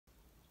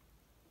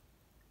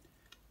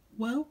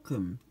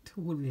Welcome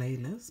to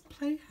Layla's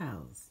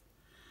Playhouse.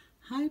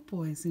 Hi,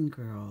 boys and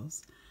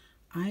girls.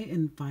 I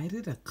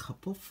invited a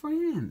couple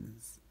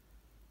friends,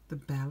 the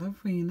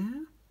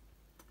ballerina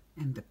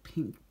and the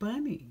pink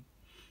bunny,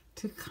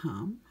 to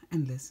come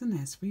and listen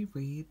as we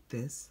read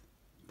this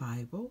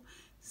Bible,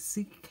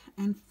 Seek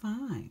and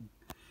Find.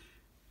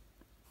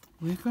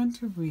 We're going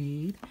to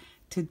read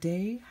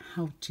today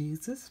how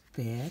Jesus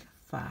fed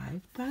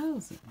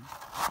 5,000.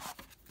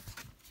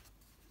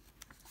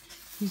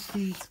 He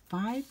feeds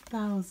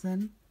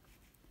 5,000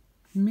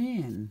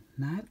 men,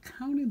 not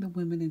counting the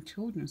women and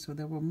children, so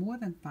there were more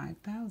than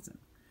 5,000.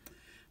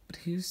 But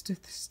here's the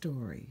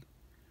story.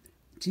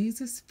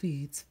 Jesus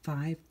feeds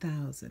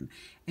 5,000,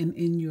 and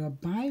in your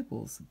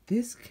Bibles,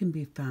 this can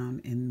be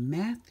found in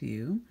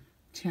Matthew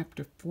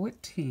chapter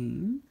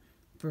 14,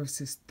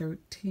 verses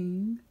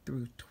 13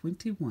 through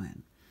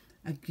 21.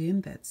 Again,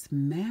 that's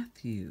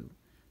Matthew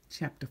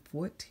chapter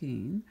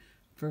 14,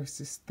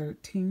 verses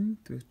 13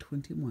 through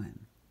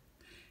 21.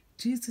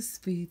 Jesus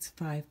feeds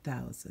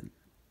 5,000.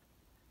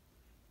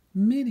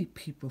 Many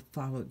people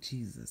followed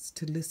Jesus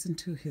to listen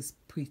to his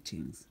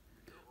preachings.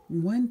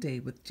 One day,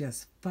 with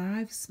just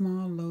 5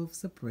 small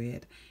loaves of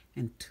bread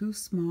and 2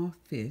 small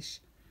fish,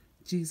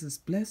 Jesus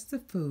blessed the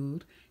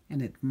food,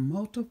 and it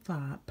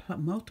multiplied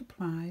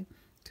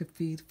to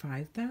feed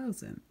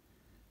 5,000.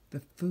 The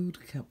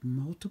food kept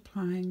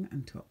multiplying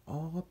until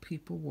all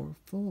people were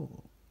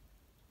full.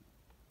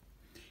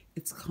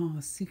 It's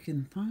called Seek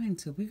and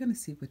Find, so we're going to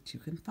see what you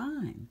can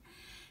find.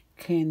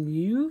 Can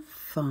you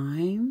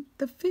find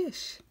the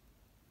fish?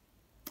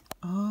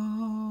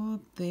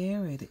 Oh,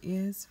 there it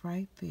is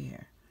right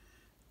there.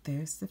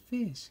 There's the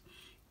fish.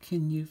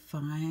 Can you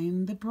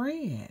find the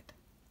bread?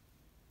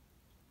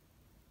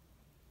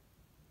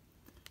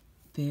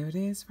 There it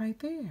is right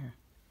there.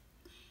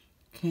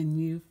 Can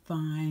you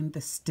find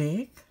the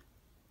stick?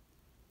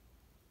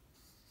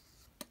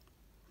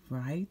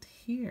 Right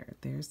here.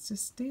 There's the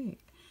stick.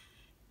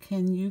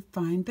 Can you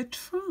find the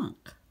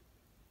trunk?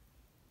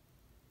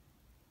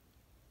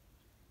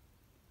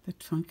 The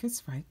trunk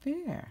is right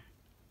there.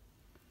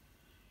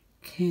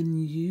 Can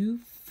you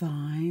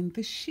find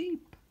the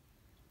sheep?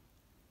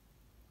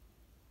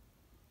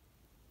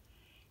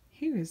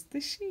 Here is the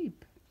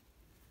sheep.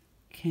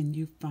 Can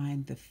you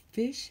find the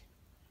fish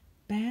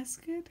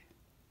basket?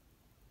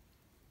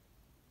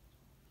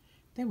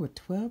 There were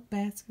 12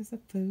 baskets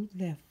of food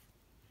left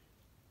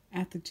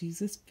after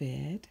Jesus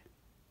fed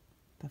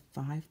the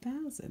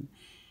 5,000.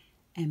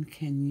 And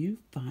can you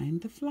find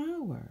the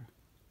flour?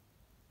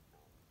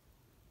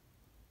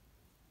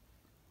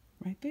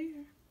 Right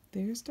there.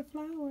 There's the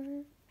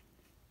flour.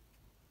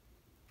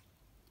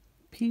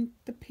 Pink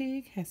the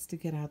pig has to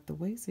get out the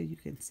way so you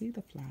can see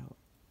the flour.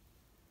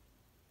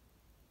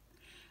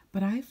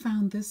 But I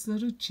found this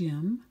little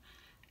gem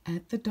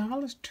at the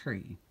Dollar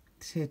Tree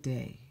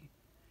today.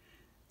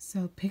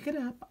 So pick it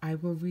up. I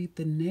will read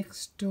the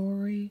next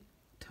story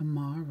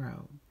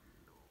tomorrow,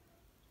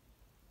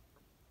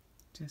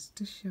 just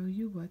to show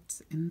you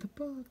what's in the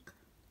book.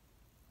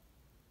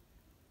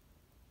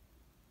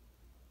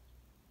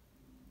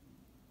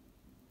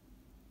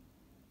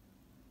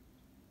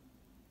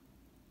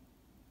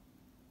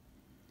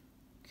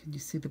 Can you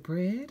see the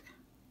bread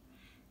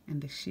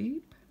and the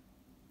sheep?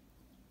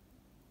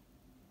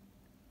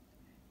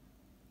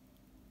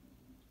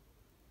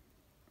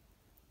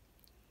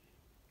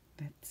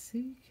 Let's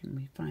see, can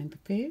we find the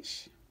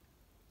fish?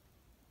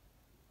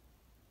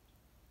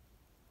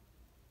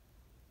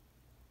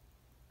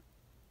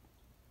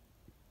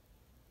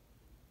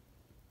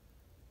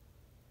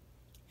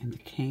 And the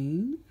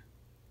cane?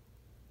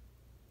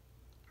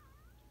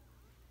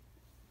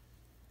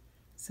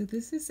 So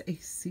this is a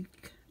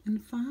seek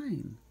and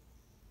find.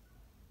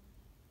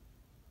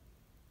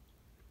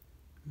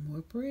 More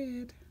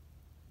bread.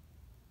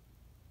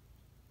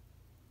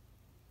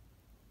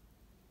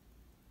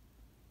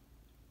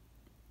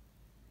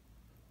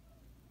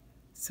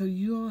 So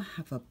you all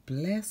have a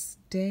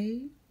blessed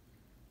day.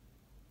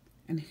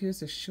 And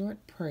here's a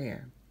short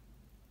prayer.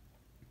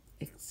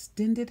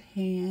 Extended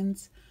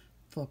hands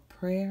for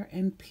prayer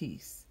and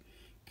peace.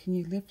 Can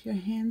you lift your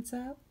hands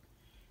up?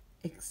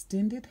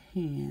 Extended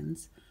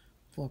hands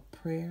for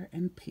prayer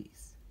and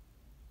peace.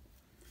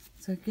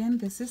 So again,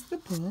 this is the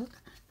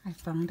book I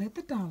found at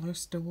the dollar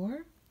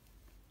store.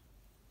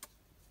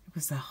 It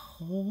was a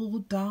whole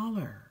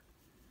 $1.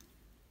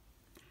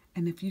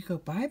 And if you go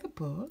buy the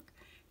book,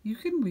 you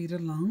can read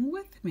along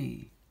with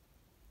me.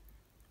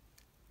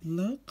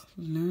 Look,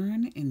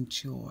 learn,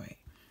 enjoy.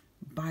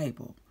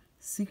 Bible,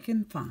 Seek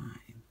and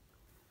Find.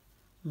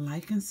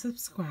 Like and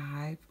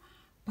subscribe.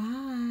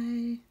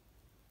 Bye.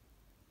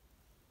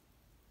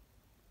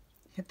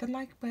 Hit the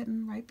like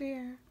button right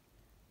there.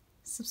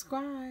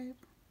 Subscribe.